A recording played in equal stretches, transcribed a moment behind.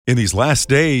In these last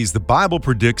days, the Bible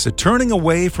predicts a turning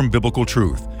away from biblical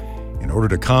truth. In order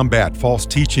to combat false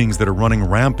teachings that are running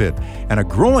rampant and a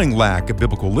growing lack of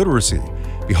biblical literacy,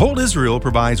 Behold Israel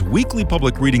provides weekly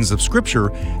public readings of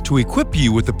Scripture to equip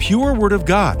you with the pure Word of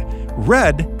God,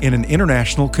 read in an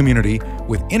international community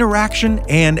with interaction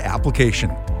and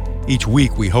application. Each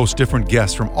week, we host different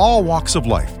guests from all walks of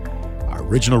life. Our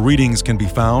original readings can be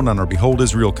found on our Behold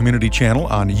Israel community channel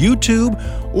on YouTube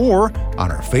or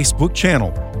on our Facebook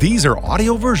channel. These are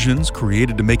audio versions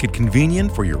created to make it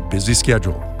convenient for your busy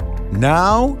schedule.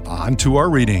 Now, on to our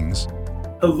readings.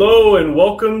 Hello and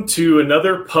welcome to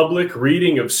another public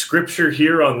reading of Scripture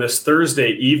here on this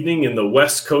Thursday evening in the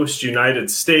West Coast United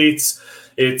States.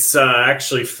 It's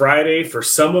actually Friday for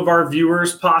some of our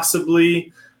viewers,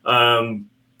 possibly.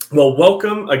 Well,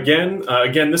 welcome again.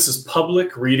 This is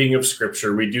public reading of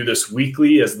Scripture. We do this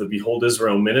weekly as the Behold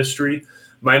Israel Ministry.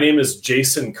 My name is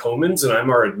Jason Comans, and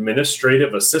I'm our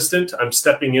administrative assistant. I'm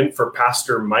stepping in for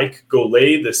Pastor Mike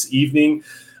Golay this evening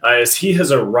as he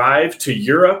has arrived to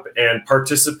Europe and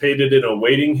participated in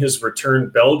awaiting his return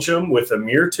Belgium with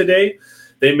Amir today.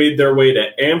 They made their way to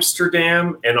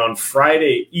Amsterdam, and on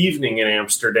Friday evening in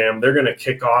Amsterdam, they're going to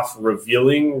kick off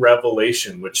Revealing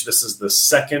Revelation, which this is the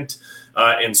second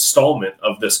installment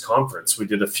of this conference. We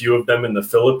did a few of them in the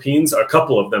Philippines, a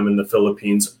couple of them in the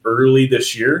Philippines early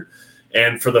this year.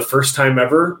 And for the first time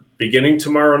ever, beginning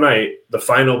tomorrow night, the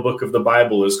final book of the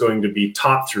Bible is going to be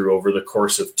taught through over the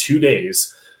course of 2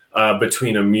 days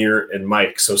between Amir and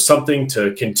Mike. So something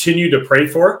to continue to pray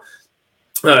for.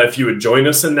 If you would join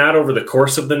us in that over the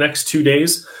course of the next 2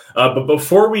 days. But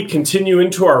before we continue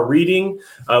into our reading,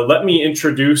 let me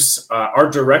introduce our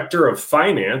Director of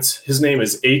Finance. His name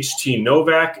is H.T.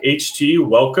 Novak. H.T.,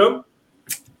 welcome.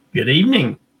 Good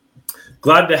evening.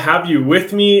 Glad to have you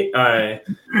with me. Thank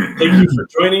you for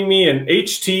joining me. And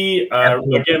H.T.,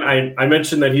 again, I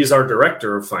mentioned that he's our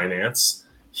Director of Finance.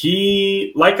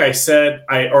 He, like I said,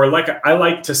 I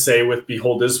like to say with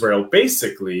Behold Israel,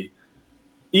 basically,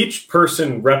 each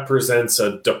person represents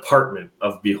a department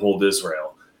of Behold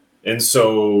Israel. And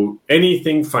so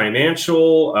anything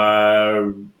financially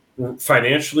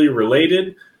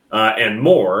related and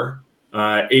more,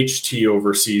 HT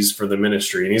oversees for the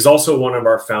ministry. And he's also one of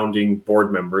our founding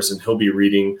board members, and he'll be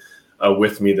reading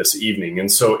with me this evening.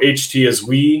 And so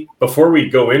HT, before we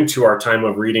go into our time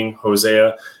of reading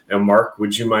Hosea and Mark,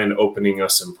 would you mind opening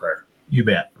us in prayer? You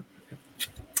bet.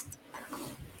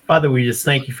 Father, we just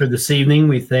thank you for this evening.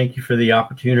 We thank you for the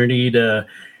opportunity to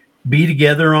be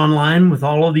together online with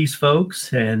all of these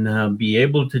folks and be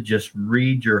able to just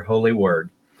read your holy word.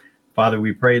 Father,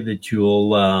 we pray that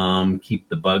you'll keep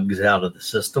the bugs out of the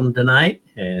system tonight,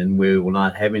 and we will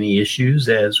not have any issues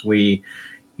as we,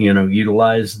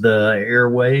 utilize the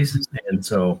airways. And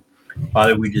so,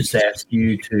 Father, we just ask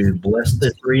you to bless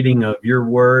this reading of your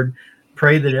word.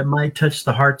 Pray that it might touch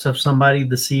the hearts of somebody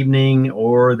this evening,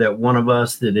 or that one of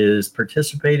us that is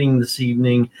participating this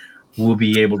evening will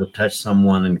be able to touch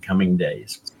someone in coming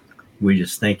days. We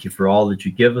just thank you for all that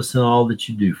you give us and all that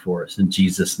you do for us. In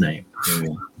Jesus' name,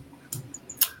 amen.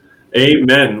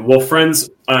 Amen. Well, friends,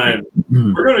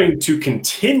 we're going to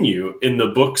continue in the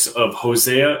books of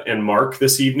Hosea and Mark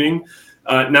this evening.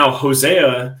 Now,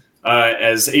 Hosea,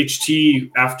 as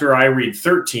HT, after I read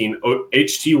 13,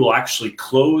 HT will actually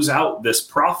close out this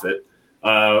prophet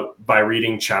by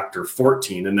reading chapter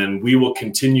 14, and then we will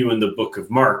continue in the book of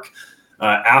Mark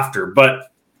after.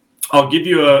 But I'll give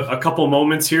you a couple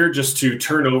moments here just to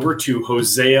turn over to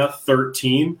Hosea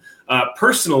 13.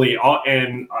 Personally,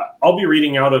 I'll be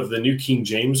reading out of the New King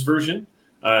James Version,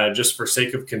 just for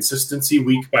sake of consistency,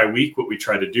 week by week, what we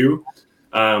try to do.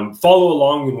 Follow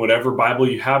along in whatever Bible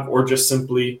you have, or just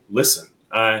simply listen.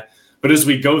 But as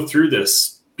we go through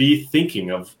this, be thinking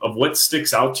of what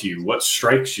sticks out to you, what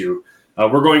strikes you.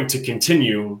 We're going to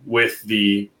continue with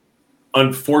the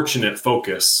unfortunate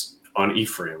focus on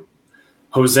Ephraim.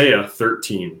 Hosea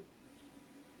 13.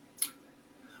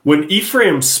 When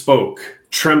Ephraim spoke,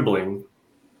 trembling,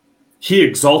 he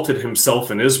exalted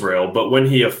himself in Israel, but when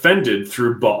he offended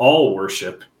through Baal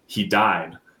worship, he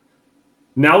died.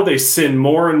 Now they sin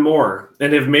more and more,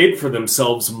 and have made for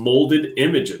themselves molded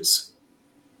images,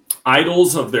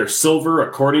 idols of their silver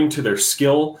according to their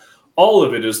skill. All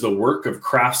of it is the work of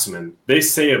craftsmen. They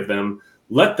say of them,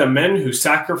 let the men who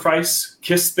sacrifice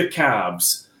kiss the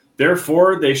calves.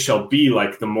 Therefore they shall be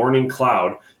like the morning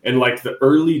cloud, and like the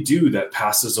early dew that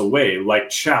passes away, like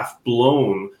chaff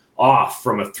blown off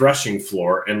from a threshing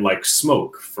floor, and like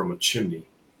smoke from a chimney.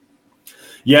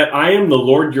 Yet I am the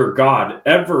Lord your God,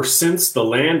 ever since the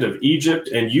land of Egypt,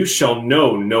 and you shall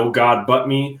know no God but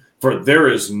me, for there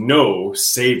is no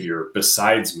Savior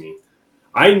besides me.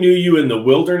 I knew you in the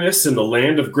wilderness, in the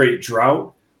land of great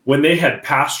drought. When they had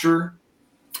pasture,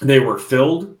 they were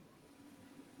filled.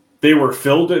 They were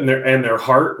filled, and their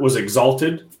heart was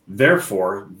exalted.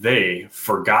 Therefore, they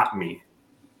forgot me.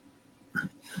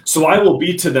 So I will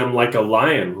be to them like a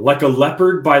lion, like a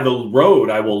leopard by the road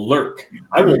I will lurk.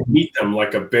 I will meet them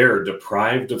like a bear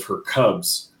deprived of her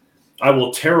cubs. I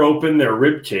will tear open their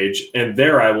rib cage, and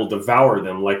there I will devour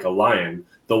them like a lion.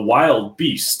 The wild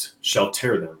beast shall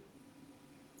tear them.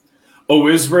 O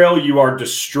Israel, you are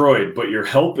destroyed, but your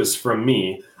help is from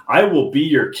me. I will be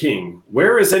your king.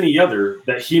 Where is any other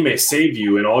that he may save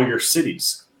you in all your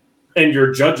cities? And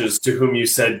your judges to whom you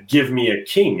said, give me a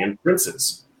king and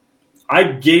princes. I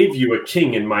gave you a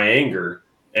king in my anger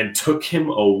and took him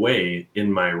away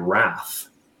in my wrath.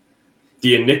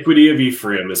 The iniquity of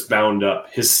Ephraim is bound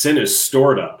up. His sin is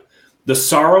stored up. The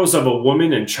sorrows of a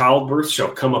woman in childbirth shall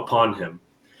come upon him.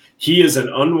 He is an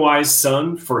unwise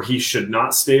son, for he should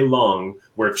not stay long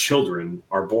where children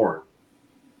are born.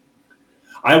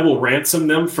 I will ransom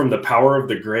them from the power of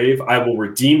the grave. I will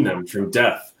redeem them from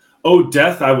death. O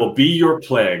death, I will be your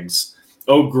plagues.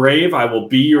 O grave, I will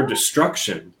be your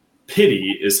destruction.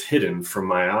 Pity is hidden from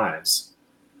my eyes.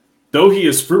 Though he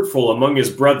is fruitful among his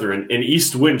brethren, an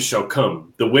east wind shall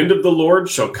come. The wind of the Lord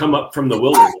shall come up from the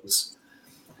wilderness.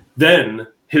 Then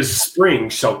his spring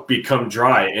shall become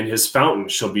dry, and his fountain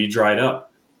shall be dried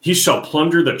up. He shall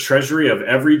plunder the treasury of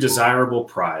every desirable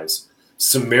prize.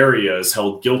 Samaria is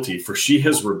held guilty, for she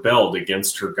has rebelled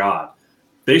against her God.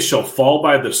 They shall fall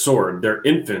by the sword. Their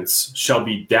infants shall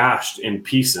be dashed in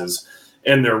pieces,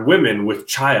 and their women with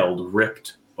child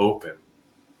ripped open.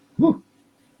 Whew.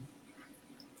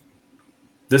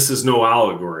 This is no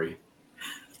allegory.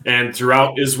 And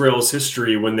throughout Israel's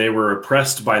history, when they were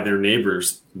oppressed by their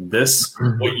neighbors, this,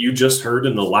 what you just heard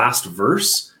in the last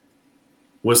verse,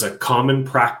 was a common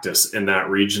practice in that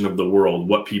region of the world,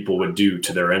 what people would do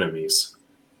to their enemies.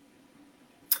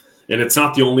 And it's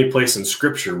not the only place in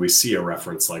Scripture we see a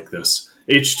reference like this.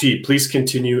 HT, please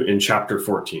continue in chapter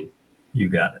 14. You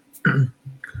got it.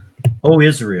 O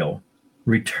Israel,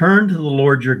 return to the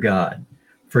Lord your God,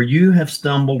 for you have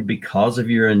stumbled because of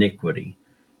your iniquity.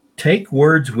 Take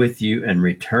words with you and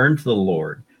return to the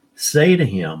Lord. Say to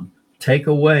him, take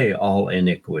away all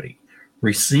iniquity.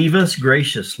 Receive us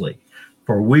graciously,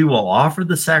 for we will offer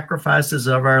the sacrifices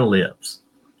of our lips.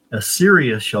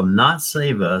 Assyria shall not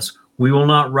save us. We will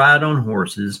not ride on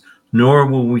horses, nor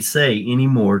will we say any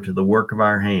more to the work of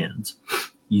our hands.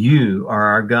 You are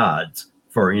our gods,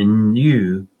 for in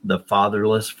you the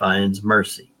fatherless finds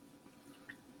mercy.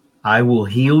 I will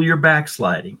heal your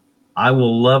backsliding. I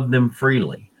will love them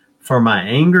freely, for my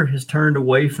anger has turned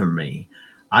away from me.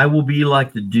 I will be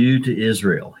like the dew to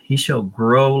Israel. He shall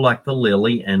grow like the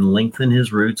lily and lengthen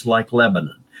his roots like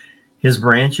Lebanon. His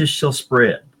branches shall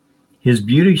spread. His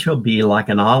beauty shall be like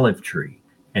an olive tree,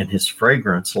 and his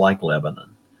fragrance like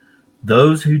Lebanon.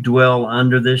 Those who dwell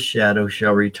under this shadow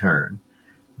shall return.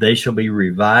 They shall be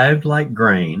revived like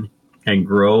grain and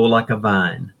grow like a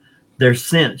vine. Their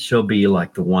scent shall be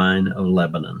like the wine of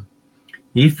Lebanon.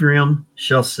 Ephraim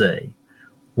shall say,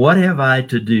 what have I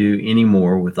to do any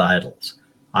more with idols?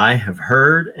 I have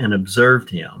heard and observed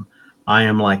him. I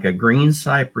am like a green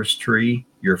cypress tree.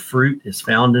 Your fruit is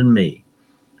found in me.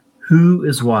 Who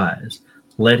is wise?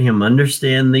 Let him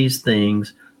understand these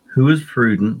things. Who is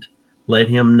prudent? Let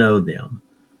him know them.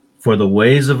 For the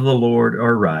ways of the Lord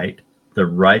are right. The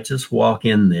righteous walk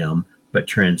in them, but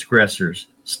transgressors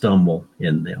stumble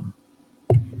in them.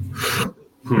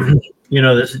 You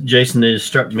know, this, Jason, it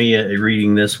struck me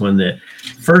reading this one that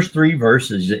first three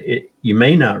verses, you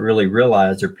may not really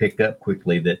realize or pick up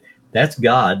quickly that that's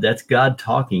God. That's God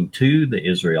talking to the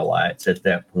Israelites at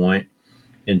that point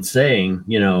and saying,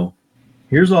 you know,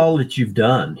 here's all that you've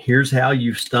done. Here's how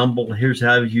you've stumbled. Here's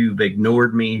how you've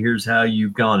ignored me. Here's how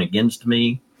you've gone against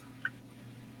me.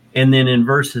 And then in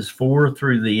verses 4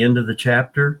 through the end of the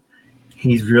chapter,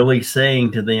 he's really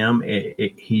saying to them,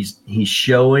 he's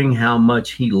showing how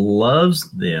much he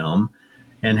loves them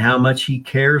and how much he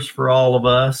cares for all of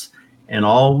us. And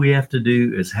all we have to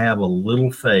do is have a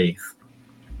little faith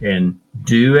and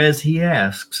do as he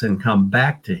asks and come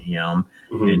back to him.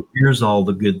 Mm-hmm. And here's all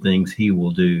the good things he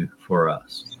will do for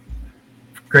us.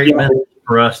 Great message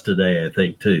for us today, I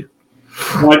think, too.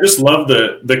 Well, I just love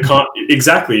the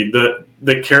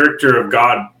character of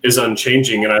God is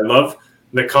unchanging. And I love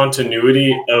the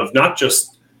continuity of not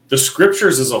just the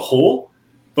scriptures as a whole,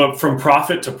 but from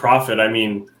prophet to prophet. I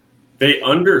mean, they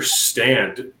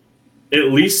understand, at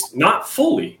least not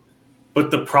fully,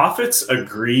 but the prophets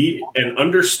agree and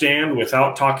understand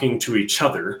without talking to each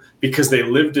other because they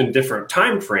lived in different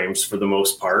time frames for the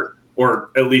most part,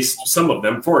 or at least some of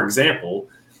them. For example,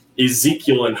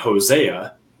 Ezekiel and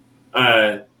Hosea.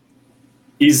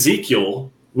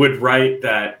 Ezekiel would write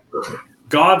that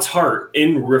God's heart,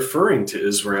 in referring to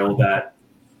Israel, that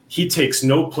he takes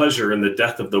no pleasure in the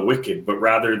death of the wicked, but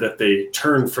rather that they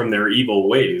turn from their evil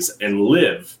ways and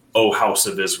live, O house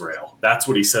of Israel. That's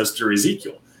what he says through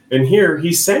Ezekiel. And here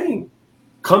he's saying,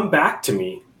 come back to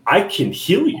me. I can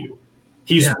heal you.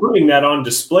 He's putting that on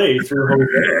display through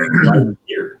Hosea right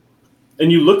here.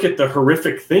 And you look at the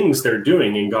horrific things they're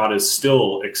doing, and God is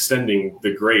still extending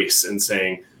the grace and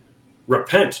saying,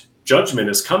 repent, judgment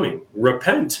is coming.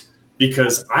 Repent,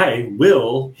 because I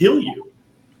will heal you.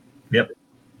 Yep.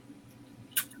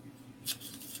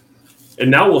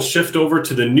 And now we'll shift over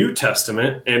to the New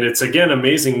Testament. And it's, again,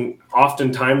 amazing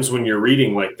oftentimes when you're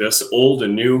reading like this, Old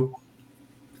and New,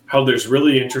 how there's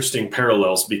really interesting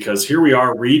parallels, because here we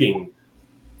are reading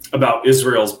about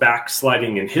Israel's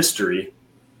backsliding in history.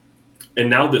 And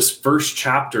now this first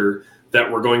chapter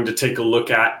that we're going to take a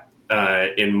look at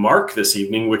in Mark this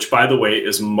evening, which, by the way,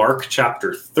 is Mark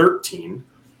chapter 13.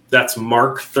 That's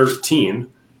Mark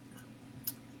 13.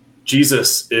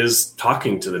 Jesus is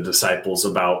talking to the disciples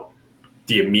about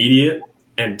the immediate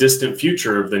and distant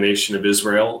future of the nation of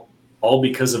Israel, all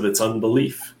because of its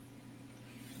unbelief.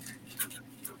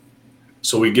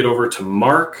 So we get over to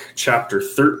Mark chapter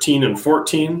 13 and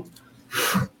 14,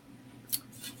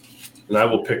 and I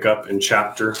will pick up in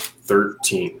chapter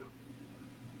 13.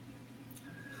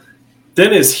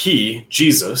 Then as he,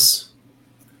 Jesus,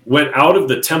 went out of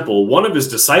the temple, one of his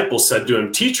disciples said to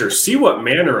him, Teacher, see what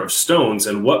manner of stones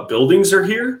and what buildings are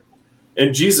here?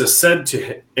 And Jesus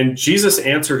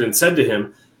answered and said to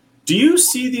him, Do you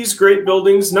see these great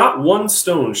buildings? Not one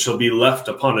stone shall be left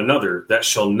upon another that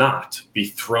shall not be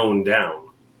thrown down.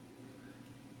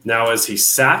 Now as he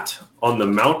sat on the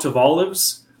Mount of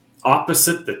Olives,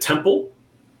 opposite the temple,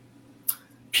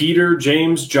 Peter,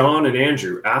 James, John, and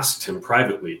Andrew asked him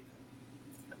privately,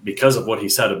 because of what he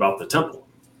said about the temple,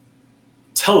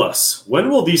 Tell us, when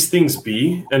will these things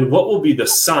be, and what will be the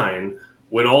sign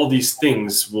when all these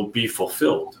things will be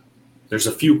fulfilled? There's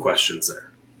a few questions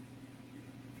there.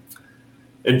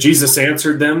 And Jesus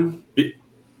answered them,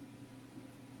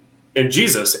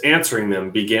 answering them,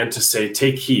 began to say,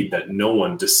 Take heed that no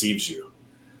one deceives you.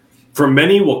 For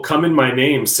many will come in my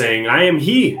name, saying, I am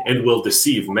he, and will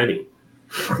deceive many.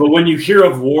 But when you hear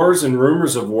of wars and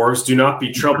rumors of wars, do not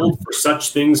be troubled, for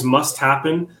such things must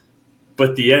happen,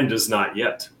 but the end is not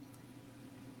yet.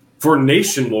 For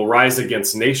nation will rise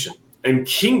against nation, and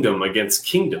kingdom against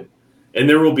kingdom, and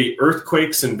there will be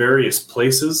earthquakes in various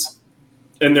places,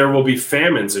 and there will be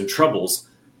famines and troubles.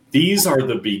 These are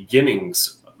the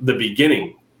beginnings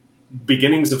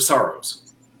of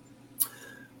sorrows.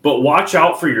 But watch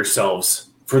out for yourselves,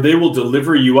 for they will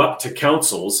deliver you up to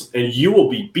councils, and you will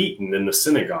be beaten in the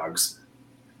synagogues.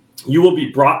 You will be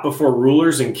brought before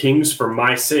rulers and kings for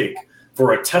my sake,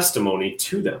 for a testimony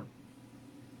to them.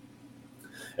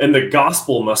 And the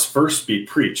gospel must first be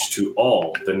preached to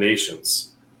all the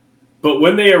nations. But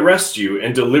when they arrest you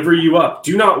and deliver you up,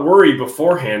 do not worry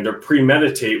beforehand or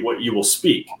premeditate what you will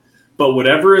speak. But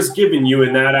whatever is given you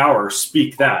in that hour,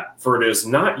 speak that, for it is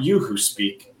not you who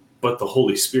speak, but the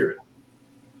Holy Spirit.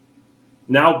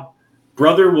 Now,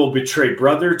 brother will betray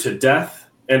brother to death,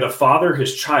 and a father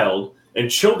his child, and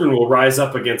children will rise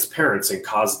up against parents and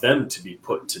cause them to be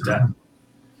put to death.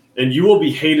 And you will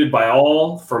be hated by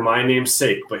all for my name's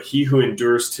sake, but he who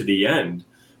endures to the end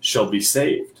shall be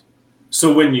saved.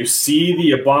 So when you see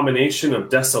the abomination of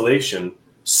desolation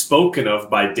spoken of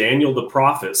by Daniel the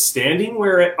prophet standing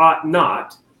where it ought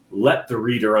not, let the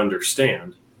reader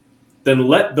understand. Then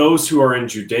let those who are in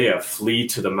Judea flee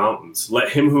to the mountains. Let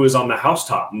him who is on the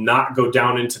housetop not go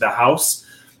down into the house,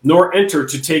 nor enter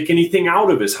to take anything out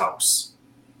of his house.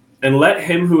 And let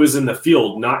him who is in the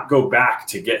field not go back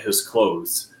to get his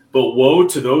clothes. But woe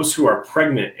to those who are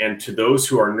pregnant and to those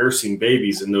who are nursing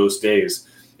babies in those days,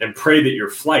 and pray that your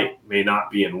flight may not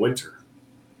be in winter.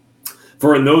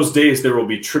 For in those days there will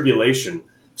be tribulation,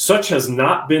 such has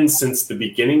not been since the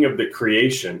beginning of the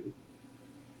creation,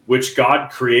 which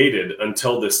God created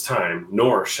until this time,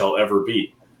 nor shall ever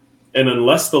be. And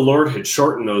unless the Lord had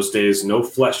shortened those days, no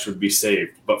flesh would be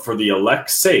saved. But for the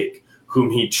elect's sake, whom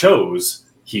he chose,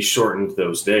 he shortened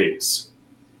those days.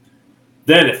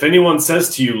 Then if anyone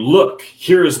says to you, Look,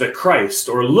 here is the Christ,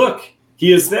 or Look,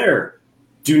 he is there,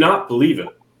 do not believe it.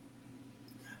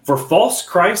 For false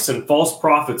Christs and false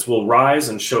prophets will rise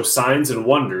and show signs and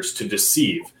wonders to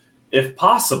deceive, if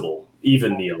possible,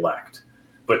 even the elect.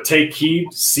 But take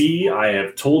heed, see, I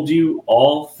have told you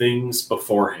all things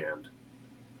beforehand.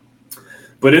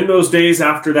 But in those days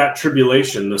after that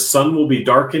tribulation, the sun will be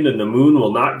darkened and the moon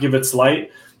will not give its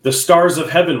light. The stars of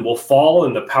heaven will fall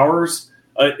and the powers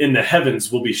in the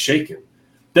heavens will be shaken.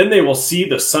 Then they will see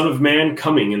the Son of Man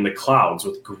coming in the clouds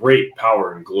with great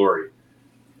power and glory.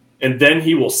 And then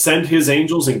he will send his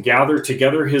angels and gather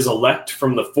together his elect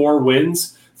from the four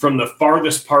winds, from the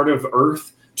farthest part of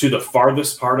earth to the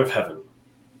farthest part of heaven.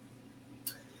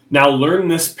 Now learn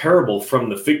this parable from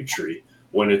the fig tree.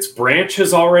 When its branch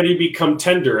has already become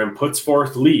tender and puts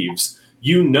forth leaves,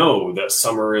 you know that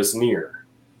summer is near.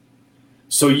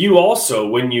 So you also,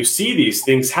 when you see these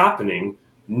things happening,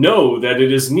 know that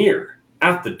it is near,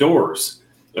 at the doors.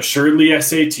 Assuredly, I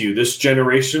say to you, this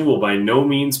generation will by no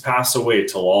means pass away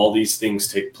till all these things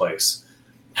take place.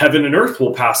 Heaven and earth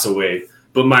will pass away,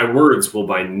 but my words will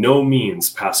by no means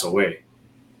pass away.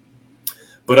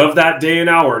 But of that day and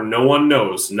hour no one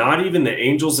knows, not even the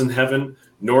angels in heaven,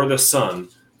 nor the Son,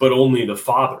 but only the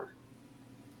Father.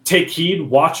 Take heed,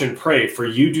 watch and pray, for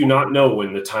you do not know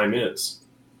when the time is.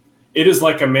 It is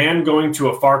like a man going to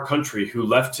a far country who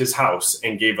left his house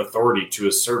and gave authority to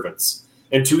his servants,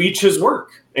 and to each his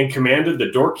work, and commanded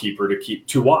the doorkeeper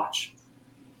to watch.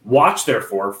 Watch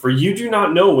therefore, for you do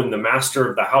not know when the master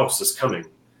of the house is coming.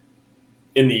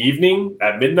 In the evening,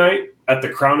 at midnight, at the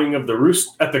crowing of the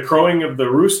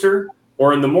rooster,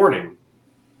 or in the morning,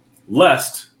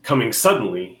 lest, coming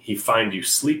suddenly, he find you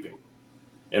sleeping.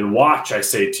 And watch, I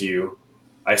say to you,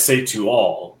 I say to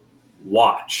all,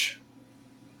 watch.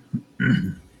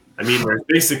 I mean, there's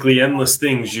basically endless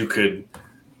things you could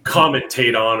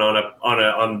commentate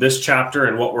on this chapter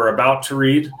and what we're about to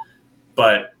read,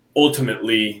 but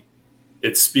ultimately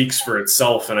it speaks for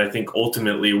itself. And I think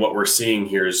ultimately what we're seeing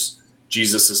here is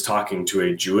Jesus is talking to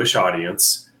a Jewish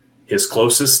audience, his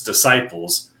closest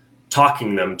disciples,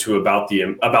 talking them to about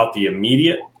the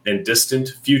immediate and distant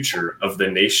future of the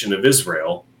nation of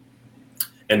Israel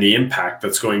and the impact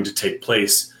that's going to take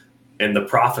place. And the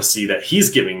prophecy that he's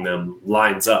giving them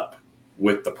lines up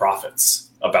with the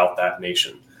prophets about that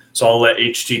nation. So I'll let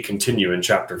HT continue in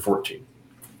chapter 14.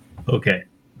 Okay.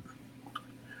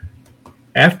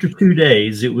 After 2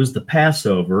 days, it was the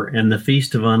Passover and the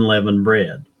Feast of Unleavened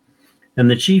Bread. And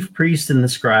the chief priests and the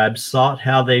scribes sought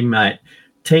how they might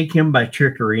take him by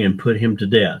trickery and put him to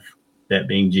death, that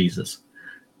being Jesus.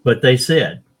 But they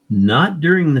said, not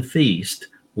during the feast,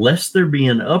 lest there be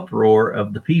an uproar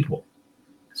of the people.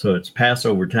 So it's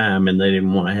Passover time, and they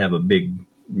didn't want to have a big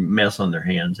mess on their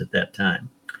hands at that time.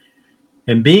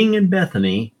 And being in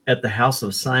Bethany at the house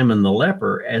of Simon the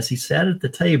leper, as he sat at the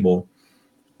table,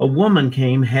 a woman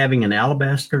came having an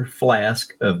alabaster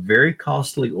flask of very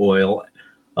costly oil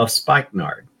of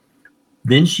spikenard.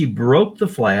 Then she broke the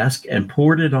flask and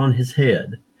poured it on his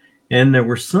head. And there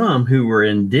were some who were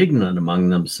indignant among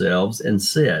themselves and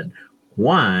said,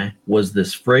 why was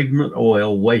this fragrant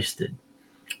oil wasted?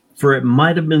 For it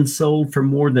might have been sold for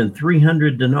more than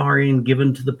 300 denarii and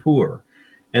given to the poor.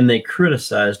 And they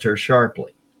criticized her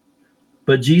sharply.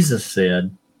 But Jesus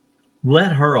said,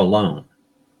 let her alone.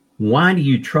 Why do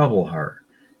you trouble her?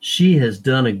 She has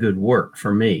done a good work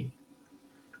for me.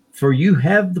 For you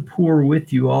have the poor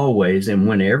with you always, and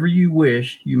whenever you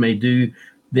wish, you may do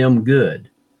them good.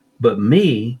 But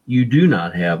me you do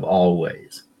not have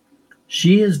always.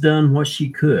 She has done what she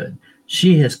could.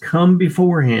 She has come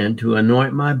beforehand to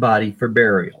anoint my body for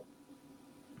burial.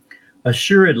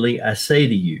 Assuredly, I say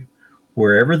to you,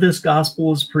 wherever this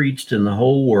gospel is preached in the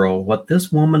whole world, what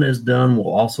this woman has done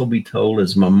will also be told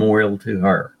as a memorial to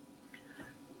her.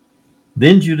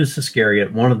 Then Judas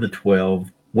Iscariot, one of the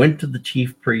 12, went to the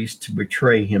chief priests to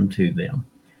betray him to them.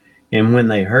 And when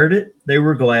they heard it, they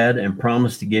were glad and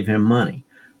promised to give him money.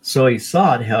 So he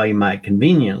sought how he might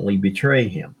conveniently betray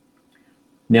him.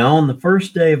 Now on the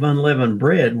first day of unleavened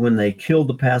bread, when they killed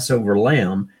the Passover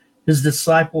lamb, his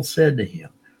disciples said to him,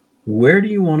 where do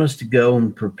you want us to go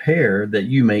and prepare that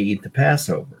you may eat the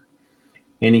Passover?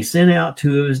 And he sent out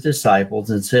 2 of his disciples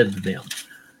and said to them,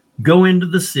 go into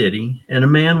the city, and a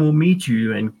man will meet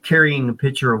you and carrying a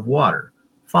pitcher of water.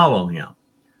 Follow him.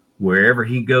 Wherever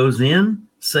he goes in,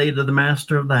 say to the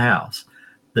master of the house,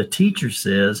 the teacher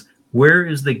says, where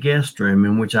is the guest room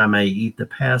in which I may eat the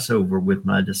Passover with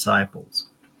my disciples?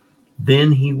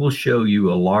 Then he will show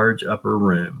you a large upper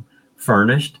room,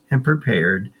 furnished and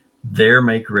prepared. There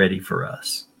make ready for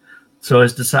us. So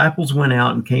his disciples went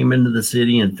out and came into the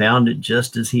city and found it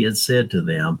just as he had said to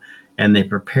them, and they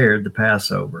prepared the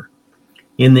Passover.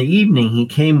 In the evening he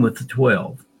came with the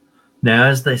 12. Now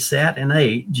as they sat and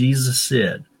ate, Jesus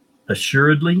said,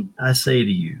 assuredly, I say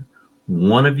to you,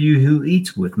 one of you who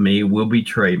eats with me will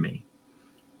betray me.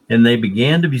 And they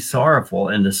began to be sorrowful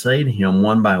and to say to him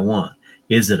one by one,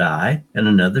 is it I? And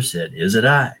another said, is it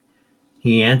I?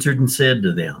 He answered and said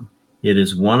to them, "It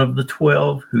is one of the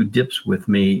 12 who dips with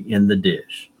me in the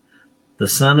dish. The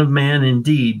Son of Man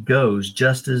indeed goes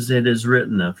just as it is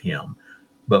written of him,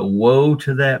 but woe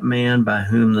to that man by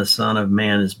whom the Son of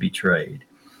Man is betrayed.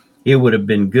 It would have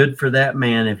been good for that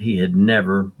man if he had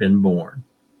never been born."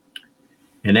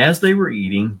 And as they were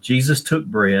eating, Jesus took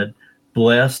bread,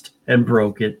 blessed and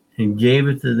broke it, and gave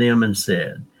it to them and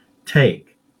said,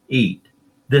 "Take, eat,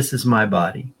 this is my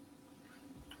body."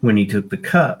 Then he took the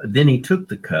cup,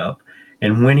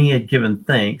 and when he had given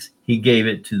thanks, he gave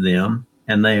it to them,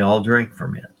 and they all drank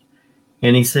from it.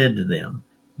 And he said to them,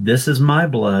 "This is my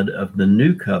blood of the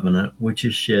new covenant, which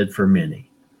is shed for many.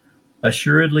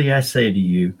 Assuredly, I say to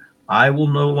you, I will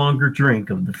no longer drink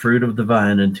of the fruit of the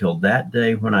vine until that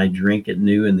day when I drink it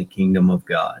new in the kingdom of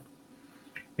God."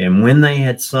 And when they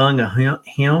had sung a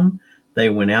hymn, they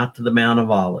went out to the Mount of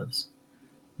Olives.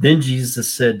 Then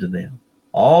Jesus said to them,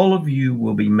 "All of you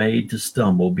will be made to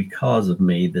stumble because of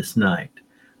me this night.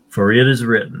 For it is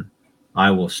written,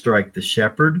 I will strike the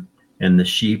shepherd, and the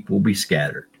sheep will be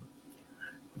scattered.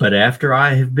 But after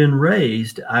I have been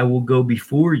raised, I will go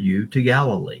before you to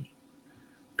Galilee."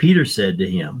 Peter said to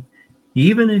him,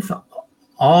 "Even if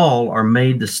all are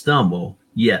made to stumble,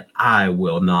 yet I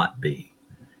will not be."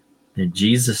 Then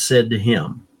Jesus said to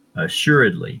him,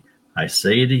 "Assuredly, I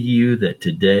say to you that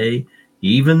today,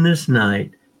 even this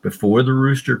night, before the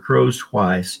rooster crows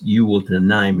twice, you will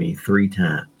deny me 3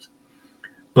 times.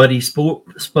 But he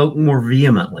spoke more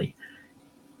vehemently,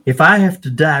 "If I have to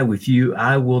die with you,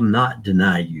 I will not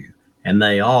deny you." And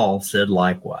they all said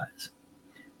likewise.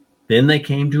 Then they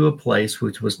came to a place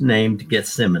which was named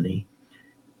Gethsemane,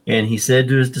 and he said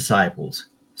to his disciples,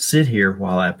 "Sit here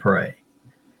while I pray."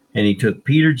 And he took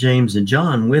Peter, James, and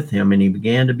John with him, and he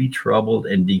began to be troubled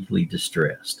and deeply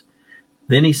distressed.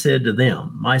 Then he said to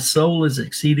them, "My soul is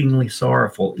exceedingly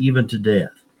sorrowful, even to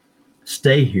death.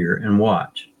 Stay here and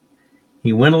watch."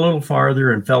 He went a little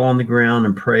farther and fell on the ground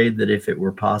and prayed that if it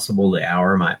were possible, the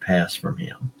hour might pass from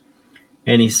him.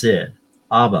 And he said,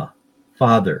 "Abba,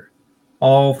 Father,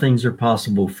 all things are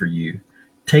possible for you.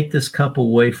 Take this cup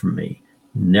away from me.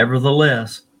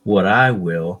 Nevertheless, what I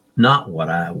will, not what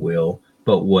I will,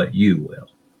 but what you will."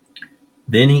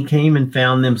 Then he came and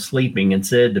found them sleeping and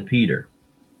said to Peter,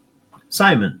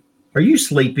 "Simon, are you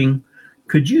sleeping?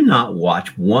 Could you not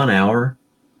watch 1 hour?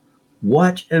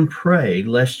 Watch and pray,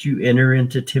 lest you enter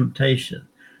into temptation.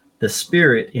 The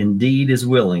spirit indeed is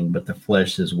willing, but the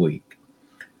flesh is weak."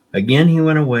 Again he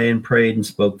went away and prayed and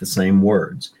spoke the same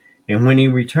words. And when he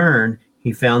returned,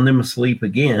 he found them asleep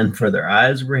again, for their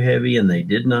eyes were heavy, and they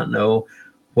did not know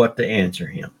what to answer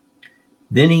him.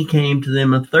 Then he came to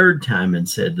them a third time and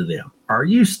said to them, "Are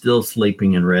you still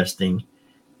sleeping and resting?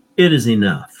 It is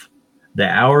enough. The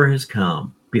hour has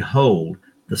come. Behold,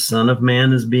 the Son of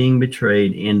Man is being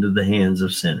betrayed into the hands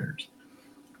of sinners.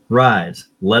 Rise,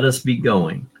 let us be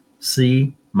going.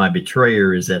 See, my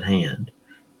betrayer is at hand."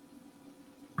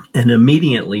 And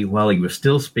immediately, while he was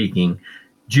still speaking,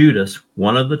 Judas,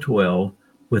 one of the 12,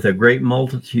 with a great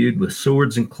multitude with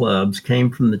swords and clubs, came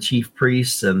from the chief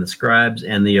priests and the scribes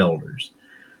and the elders.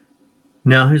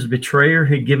 Now his betrayer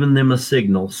had given them a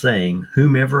signal, saying,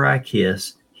 "Whomever I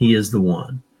kiss, he is the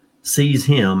one. Seize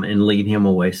him and lead him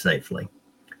away safely."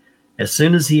 As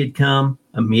soon as he had come,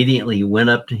 immediately he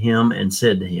went up to him and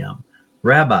said to him,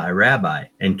 "Rabbi, Rabbi,"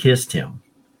 and kissed him.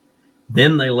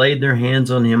 Then they laid their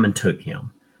hands on him and took him.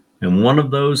 And one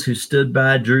of those who stood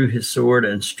by drew his sword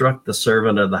and struck the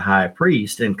servant of the high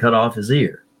priest and cut off his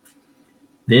ear.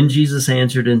 Then Jesus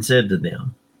answered and said to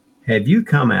them, "Have you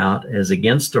come out as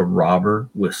against a robber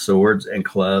with swords and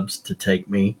clubs to take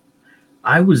me?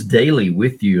 I was daily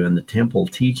with you in the temple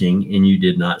teaching, and you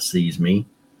did not seize me.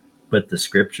 But the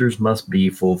scriptures must be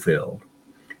fulfilled."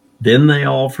 Then they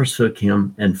all forsook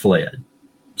him and fled.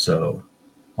 So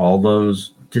all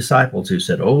those disciples who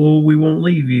said, "Oh, we won't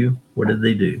leave you," what did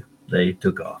they do? They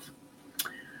took off.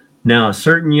 Now a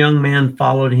certain young man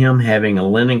followed him, having a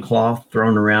linen cloth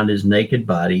thrown around his naked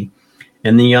body,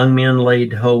 and the young men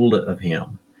laid hold of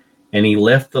him. And he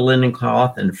left the linen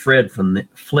cloth and fled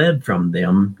from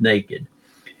them naked.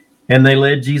 And they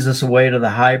led Jesus away to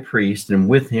the high priest, and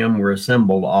with him were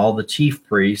assembled all the chief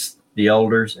priests, the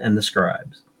elders, and the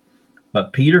scribes.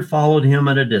 But Peter followed him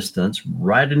at a distance,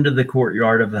 right into the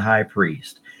courtyard of the high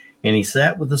priest. And he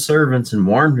sat with the servants and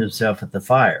warmed himself at the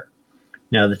fire.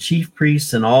 Now the chief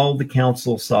priests and all the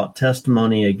council sought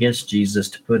testimony against Jesus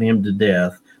to put him to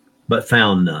death, but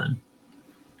found none.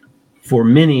 For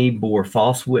many bore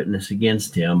false witness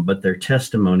against him, but their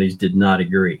testimonies did not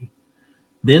agree.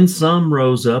 Then some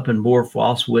rose up and bore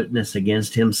false witness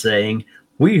against him, saying,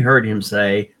 "We heard him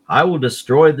say, I will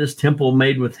destroy this temple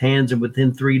made with hands, and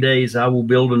within 3 days I will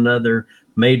build another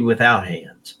made without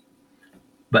hands.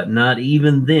 But not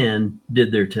even then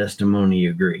did their testimony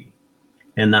agree.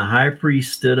 And the high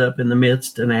priest stood up in the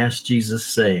midst and asked Jesus,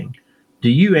 saying, Do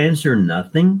you answer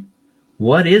nothing?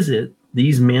 What is it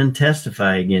these men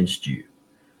testify against you?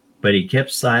 But he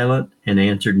kept silent and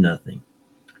answered nothing.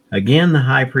 Again the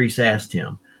high priest asked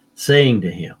him, saying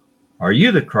to him, Are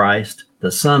you the Christ,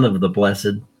 the Son of the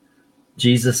Blessed?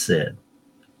 Jesus said,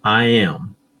 I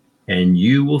am, and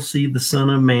you will see the Son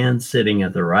of Man sitting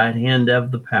at the right hand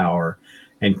of the power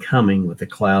and coming with the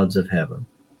clouds of heaven.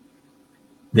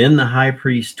 Then the high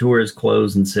priest tore his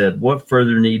clothes and said, What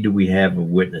further need do we have of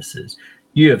witnesses?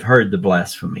 You have heard the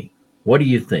blasphemy. What do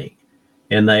you think?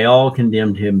 And they all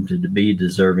condemned him to be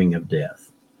deserving of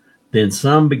death. Then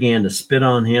some began to spit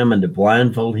on him and to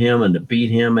blindfold him and to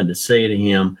beat him and to say to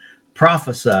him,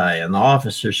 Prophesy. And the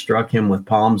officers struck him with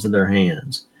palms of their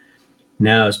hands.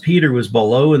 Now as Peter was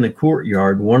below in the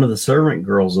courtyard, one of the servant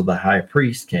girls of the high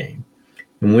priest came.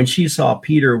 And when she saw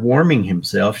Peter warming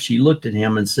himself, she looked at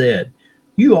him and said,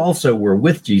 You also were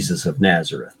with Jesus of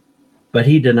Nazareth. But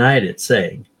he denied it,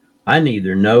 saying, I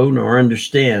neither know nor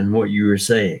understand what you are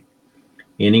saying.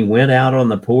 And he went out on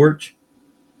the porch,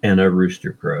 and a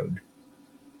rooster crowed.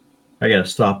 I got to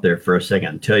stop there for a second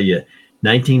and tell you,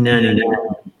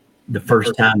 1999, the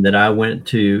first time that I went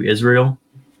to Israel,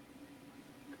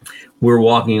 we're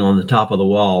walking on the top of the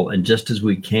wall, and just as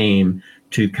we came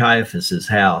to Caiaphas's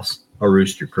house, a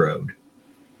rooster crowed.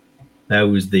 That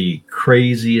was the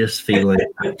craziest feeling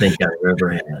I think I've ever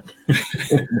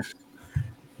had.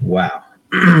 Wow.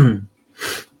 And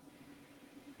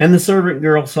the servant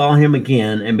girl saw him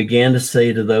again and began to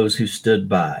say to those who stood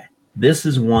by, This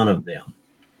is one of them.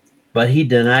 But he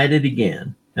denied it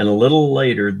again. And a little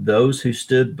later, those who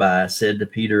stood by said to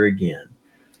Peter again,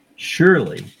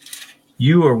 Surely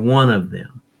you are one of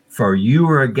them, for you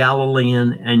are a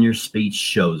Galilean and your speech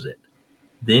shows it.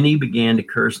 Then he began to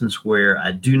curse and swear,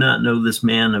 I do not know this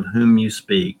man of whom you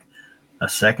speak. A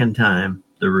second time,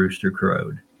 the rooster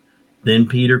crowed. Then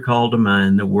Peter called to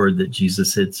mind the word that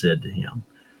Jesus had said to him,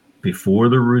 Before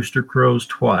the rooster crows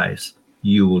twice,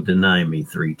 you will deny me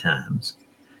 3 times.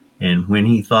 And when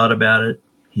he thought about it,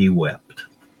 he wept.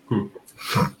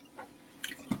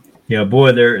 Yeah,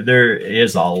 boy, there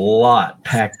is a lot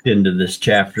packed into this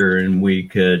chapter, and we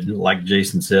could, like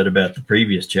Jason said about the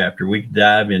previous chapter, we could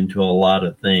dive into a lot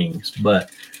of things.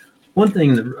 But one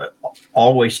thing that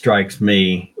always strikes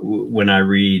me when I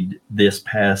read this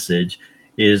passage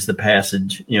is the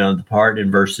passage, the part in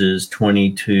verses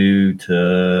 22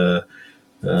 to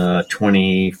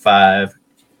 25,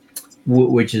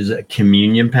 which is a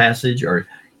communion passage, or,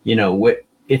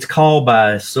 it's called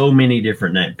by so many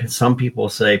different names. Some people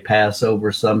say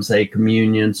Passover, some say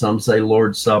communion, some say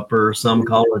Lord's Supper, some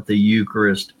call it the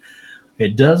Eucharist.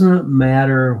 It doesn't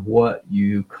matter what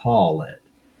you call it.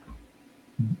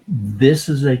 This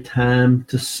is a time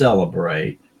to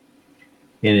celebrate,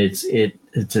 and it's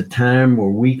a time where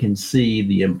we can see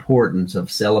the importance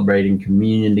of celebrating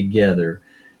communion together,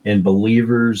 and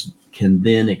believers can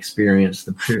then experience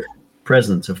the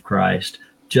presence of Christ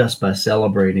just by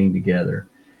celebrating together.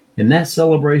 And that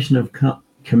celebration of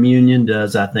communion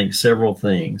does, I think, several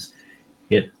things.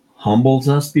 It humbles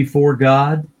us before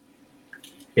God.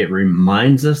 It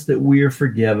reminds us that we are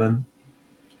forgiven.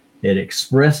 It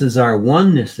expresses our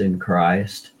oneness in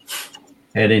Christ.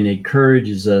 And it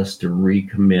encourages us to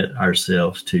recommit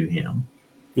ourselves to him.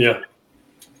 Yeah.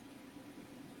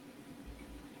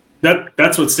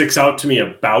 That's what sticks out to me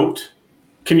about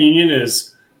communion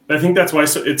is, I think that's why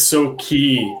it's so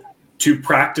key to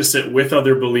practice it with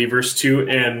other believers too,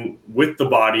 and with the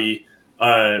body.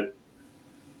 I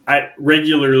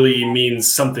regularly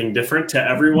means something different to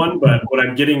everyone, but what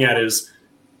I'm getting at is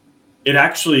it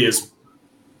actually is,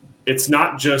 it's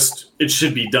not just it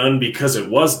should be done because it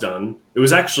was done. It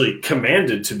was actually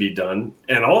commanded to be done.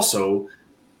 And also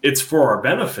it's for our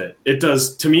benefit. It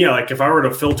does, to me, like if I were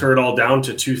to filter it all down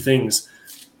to 2 things,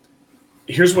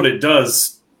 here's what it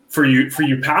does for you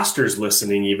pastors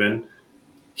listening even.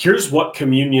 Here's what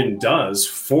communion does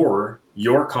for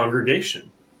your congregation.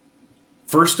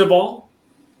 First of all,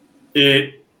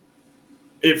 it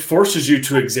forces you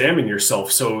to examine yourself.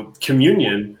 So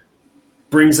communion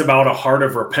brings about a heart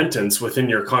of repentance within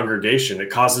your congregation. It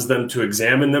causes them to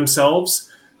examine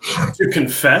themselves, to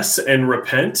confess and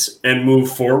repent and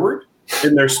move forward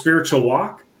in their spiritual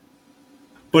walk.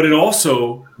 But it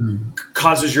also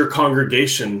causes your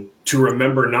congregation to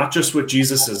remember not just what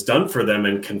Jesus has done for them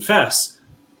and confess,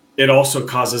 it also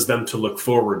causes them to look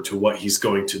forward to what he's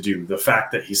going to do, the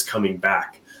fact that he's coming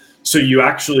back. So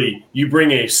you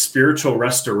bring a spiritual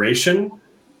restoration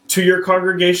to your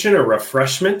congregation, a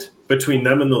refreshment between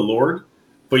them and the Lord,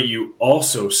 but you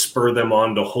also spur them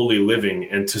on to holy living,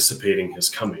 anticipating his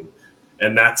coming.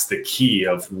 And that's the key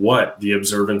of what the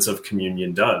observance of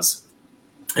communion does.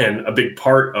 And a big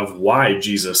part of why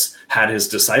Jesus had his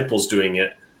disciples doing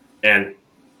it, and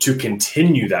to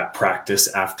continue that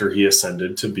practice after he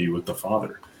ascended to be with the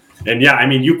Father. And yeah, I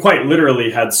mean, you quite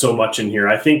literally had so much in here.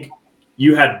 I think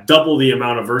you had double the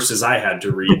amount of verses I had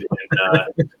to read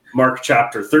in Mark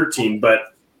chapter 13.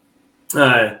 But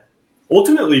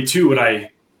ultimately, too,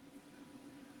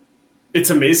 it's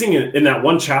amazing in that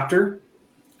one chapter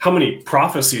how many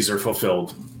prophecies are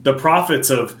fulfilled. The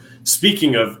prophets of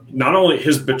speaking of not only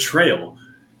his betrayal,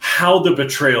 how the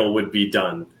betrayal would be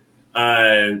done,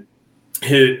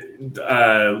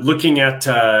 looking at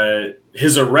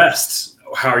his arrests,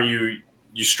 how you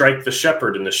strike the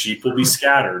shepherd and the sheep will be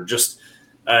scattered. Just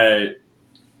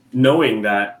knowing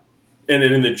that, and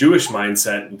in the Jewish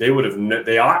mindset,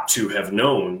 they ought to have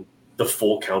known the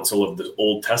full counsel of the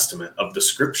Old Testament, of the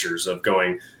scriptures, of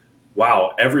going,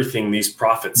 wow, everything these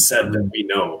prophets said that we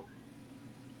know,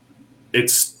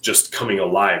 it's just coming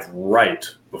alive right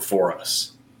before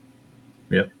us.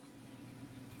 Yep.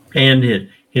 And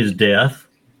his death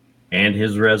and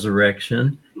his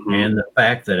resurrection, and the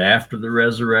fact that after the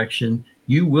resurrection,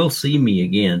 you will see me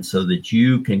again, so that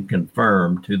you can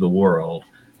confirm to the world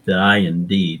that I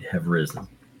indeed have risen.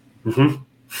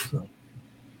 So.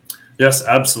 Yes,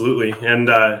 absolutely. And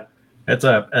that's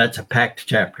a packed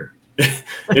chapter.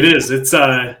 It is. It's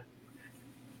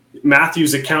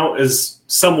Matthew's account is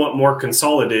somewhat more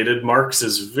consolidated. Mark's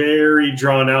is very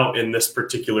drawn out in this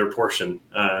particular portion.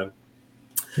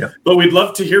 But we'd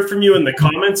love to hear from you in the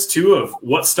comments too, of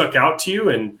what stuck out to you,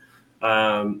 and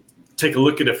take a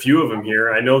look at a few of them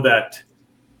here. I know that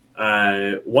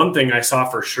one thing I saw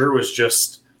for sure was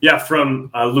just,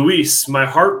 from Luis, my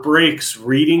heart breaks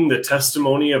reading the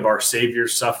testimony of our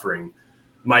Savior's suffering.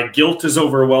 My guilt is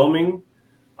overwhelming.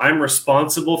 I'm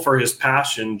responsible for his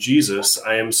passion. Jesus,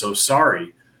 I am so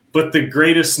sorry. But the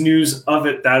greatest news of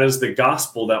it, that is the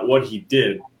gospel, that what he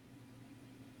did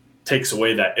takes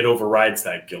away that. It overrides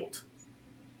that guilt.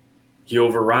 He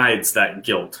overrides that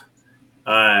guilt.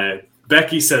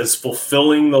 Becky says,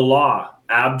 fulfilling the law.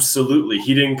 Absolutely.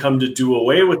 He didn't come to do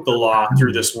away with the law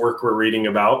through this work we're reading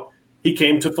about. He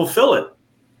came to fulfill it,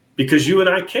 because you and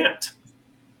I can't.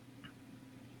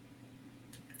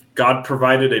 God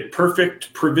provided a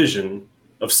perfect provision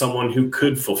of someone who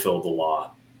could fulfill the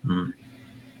law.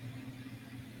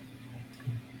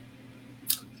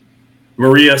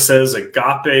 Maria says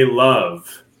agape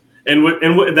love. And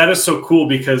that is so cool,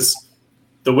 because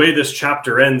the way this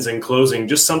chapter ends in closing,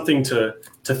 just something to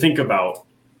think about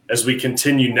as we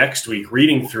continue next week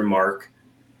reading through Mark.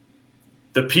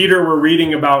 The Peter we're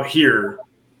reading about here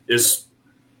is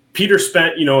Peter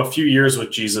spent, a few years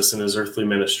with Jesus in his earthly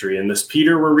ministry. And this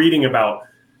Peter we're reading about,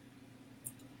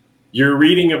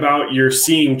 you're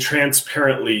seeing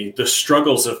transparently the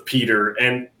struggles of Peter.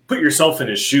 And put yourself in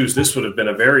his shoes. This would have been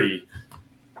a very,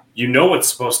 what's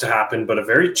supposed to happen, but a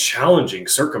very challenging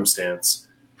circumstance.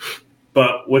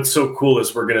 But what's so cool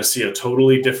is we're going to see a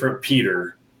totally different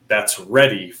Peter that's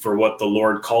ready for what the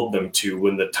Lord called them to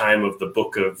when the time of the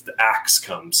book of the Acts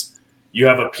comes. You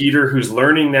have a Peter who's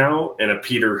learning now, and a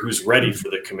Peter who's ready for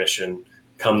the commission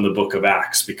come the book of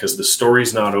Acts, because the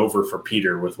story's not over for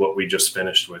Peter with what we just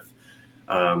finished with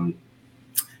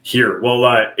here. Well,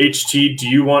 HT, do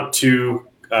you want to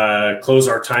close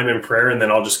our time in prayer, and then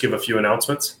I'll just give a few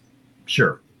announcements?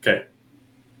 Sure. Okay.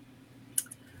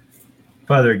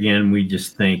 Father, again, we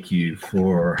just thank you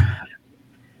for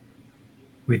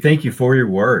your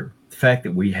word. The fact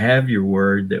that we have your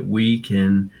word, that we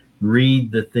can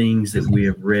read the things that we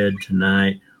have read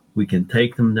tonight. We can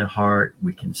take them to heart.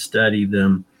 We can study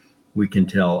them. We can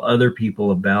tell other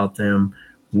people about them.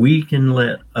 We can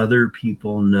let other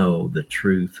people know the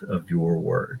truth of your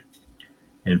word.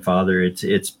 And Father,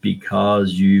 it's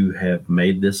because you have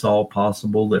made this all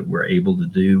possible that we're able to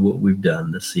do what we've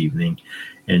done this evening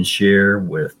and share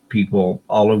with people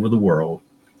all over the world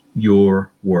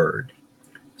your word.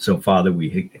 So Father,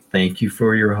 we thank you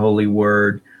for your holy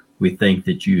word. We thank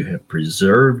that you have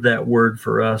preserved that word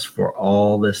for us for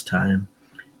all this time,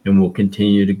 and will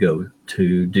continue to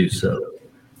do so.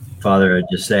 Father, I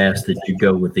just ask that you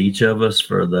go with each of us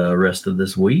for the rest of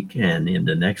this week and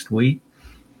into next week.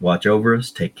 Watch over us,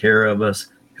 take care of us,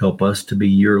 help us to be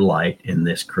your light in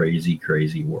this crazy,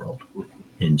 crazy world.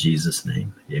 In Jesus'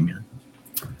 name, amen.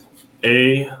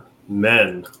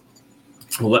 Amen.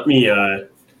 Well, let me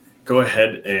go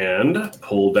ahead and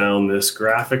pull down this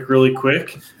graphic really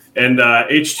quick. And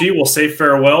HG will say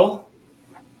farewell.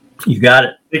 You got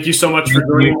it. Thank you so much for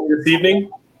joining me this evening.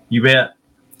 You bet.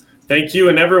 Thank you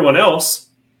and everyone else.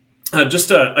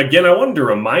 Again, I wanted to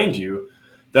remind you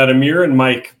that Amir and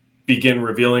Mike begin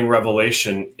revealing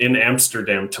Revelation in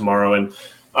Amsterdam tomorrow. And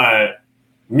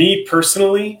me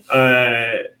personally,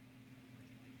 I'm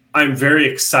very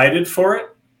excited for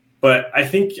it, but I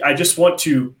think I just want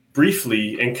to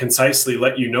briefly and concisely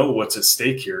let you know what's at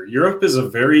stake here. Europe is a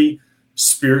very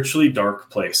spiritually dark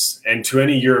place. And to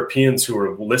any Europeans who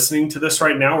are listening to this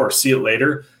right now or see it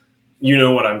later, you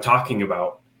know what I'm talking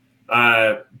about.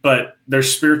 But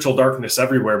there's spiritual darkness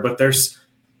everywhere, but there's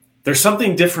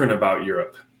something different about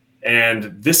Europe.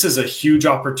 And this is a huge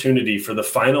opportunity for the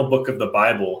final book of the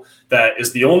Bible that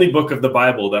is the only book of the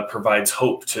Bible that provides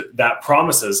hope, that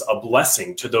promises a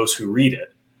blessing to those who read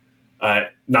it.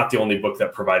 Not the only book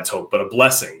that provides hope, but a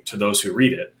blessing to those who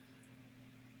read it.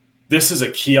 This is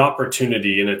a key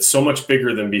opportunity, and it's so much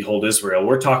bigger than Behold Israel.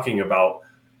 We're talking about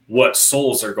what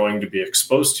souls are going to be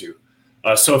exposed to.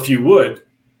 So if you would,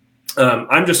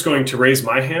 I'm just going to raise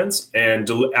my hands and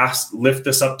lift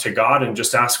this up to God and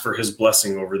just ask for his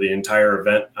blessing over the entire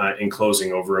event in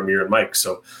closing over Amir and Mike.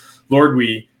 So, Lord,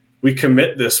 we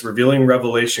commit this Revealing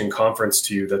Revelation conference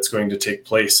to you that's going to take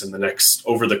place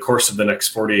over the course of the next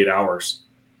 48 hours.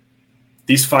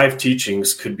 These 5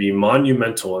 teachings could be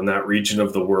monumental in that region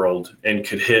of the world and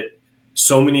could hit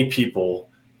so many people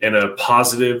in a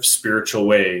positive spiritual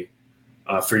way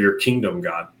for your kingdom,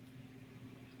 God.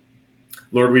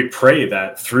 Lord, we pray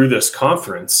that through this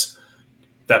conference,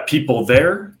 that people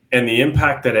there and the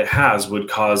impact that it has would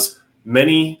cause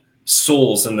many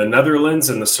souls in the Netherlands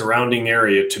and the surrounding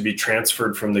area to be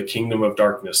transferred from the kingdom of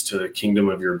darkness to the kingdom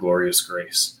of your glorious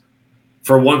grace.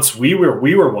 For once we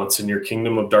were once in your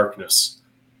kingdom of darkness,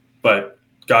 but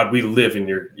God, we live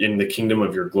in the kingdom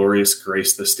of your glorious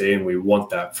grace this day, and we want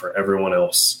that for everyone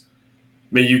else.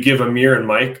 May you give Amir and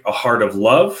Mike a heart of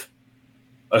love,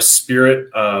 a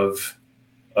spirit of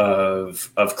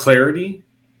clarity,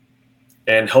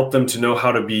 and help them to know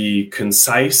how to be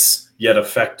concise yet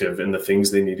effective in the things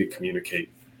they need to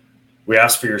communicate. We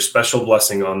ask for your special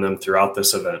blessing on them throughout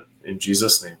this event. In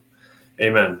Jesus' name,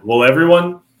 amen. Well,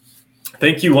 everyone,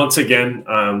 thank you once again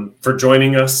for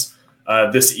joining us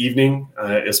this evening.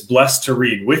 It's blessed to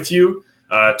read with you,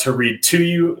 to read to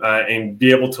you, and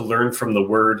be able to learn from the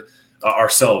word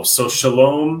ourselves. So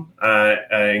shalom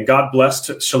and God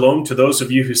bless. Shalom to those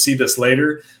of you who see this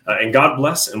later, and God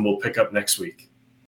bless, and we'll pick up next week.